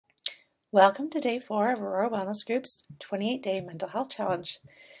Welcome to day 4 of Aurora Wellness Group's 28-day mental health challenge.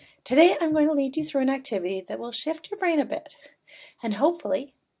 Today I'm going to lead you through an activity that will shift your brain a bit and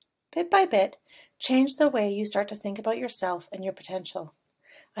hopefully, bit by bit, change the way you start to think about yourself and your potential.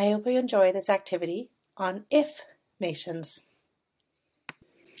 I hope you enjoy this activity on If-ations.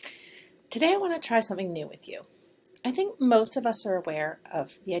 Today I want to try something new with you. I think most of us are aware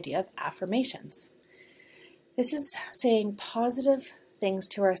of the idea of affirmations. This is saying positive things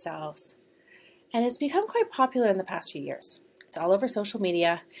to ourselves, and it's become quite popular in the past few years. It's all over social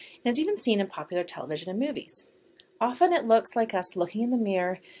media, and it's even seen in popular television and movies. Often it looks like us looking in the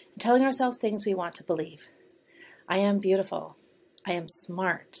mirror and telling ourselves things we want to believe. I am beautiful. I am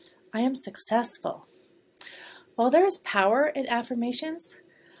smart. I am successful. While there is power in affirmations,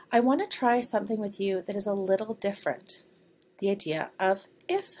 I want to try something with you that is a little different. The idea of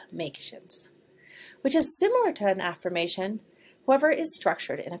if-ations, which is similar to an affirmation, however, is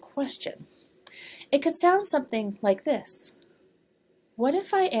structured in a question. It could sound something like this. What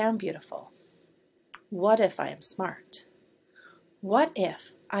if I am beautiful? What if I am smart? What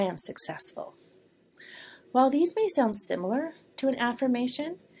if I am successful? While these may sound similar to an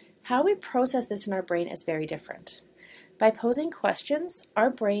affirmation, how we process this in our brain is very different. By posing questions, our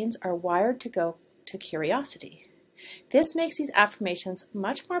brains are wired to go to curiosity. This makes these affirmations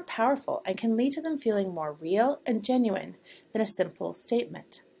much more powerful and can lead to them feeling more real and genuine than a simple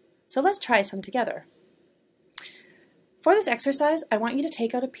statement. So let's try some together. For this exercise, I want you to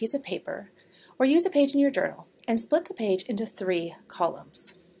take out a piece of paper or use a page in your journal and split the page into 3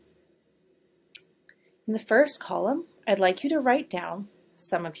 columns. In the first column, I'd like you to write down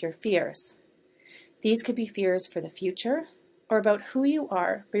some of your fears. These could be fears for the future or about who you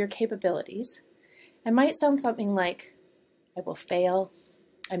are or your capabilities. It might sound something like, I will fail,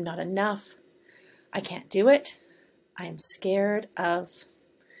 I'm not enough, I can't do it, I am scared of,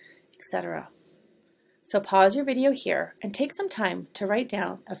 etc. So pause your video here and take some time to write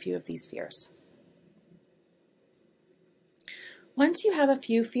down a few of these fears. Once you have a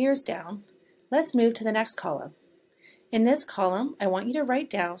few fears down, let's move to the next column. In this column, I want you to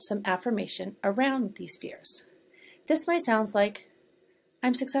write down some affirmation around these fears. This might sound like,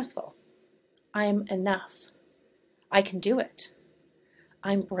 I'm successful. I'm enough. I can do it.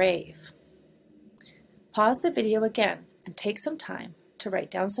 I'm brave. Pause the video again and take some time to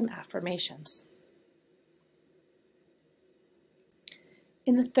write down some affirmations.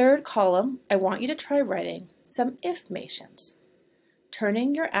 In the third column, I want you to try writing some if-ations,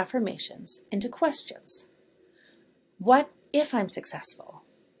 turning your affirmations into questions. What if I'm successful?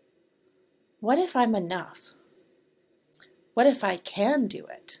 What if I'm enough? What if I can do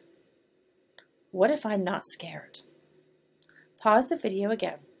it? What if I'm not scared? Pause the video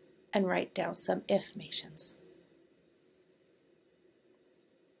again and write down some if-ations.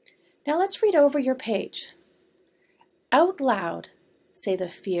 Now let's read over your page. Out loud, say the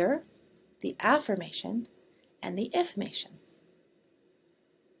fear, the affirmation, and the if-ation.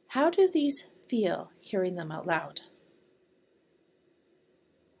 How do these feel hearing them out loud?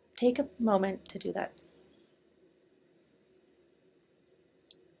 Take a moment to do that.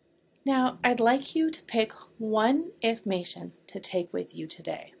 Now, I'd like you to pick one if-ation to take with you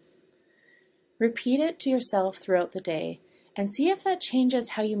today. Repeat it to yourself throughout the day and see if that changes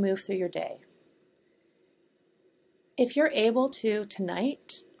how you move through your day. If you're able to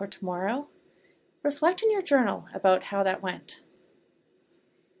tonight or tomorrow, reflect in your journal about how that went.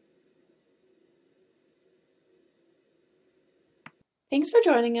 Thanks for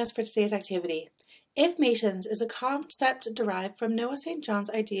joining us for today's activity. If-ations is a concept derived from Noah St. John's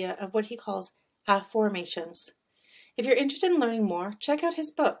idea of what he calls affirmations. If you're interested in learning more, check out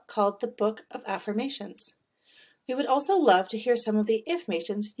his book called The Book of Affirmations. We would also love to hear some of the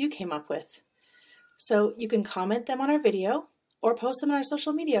if-ations you came up with. So you can comment them on our video or post them on our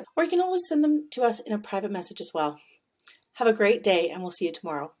social media, or you can always send them to us in a private message as well. Have a great day, and we'll see you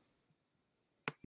tomorrow.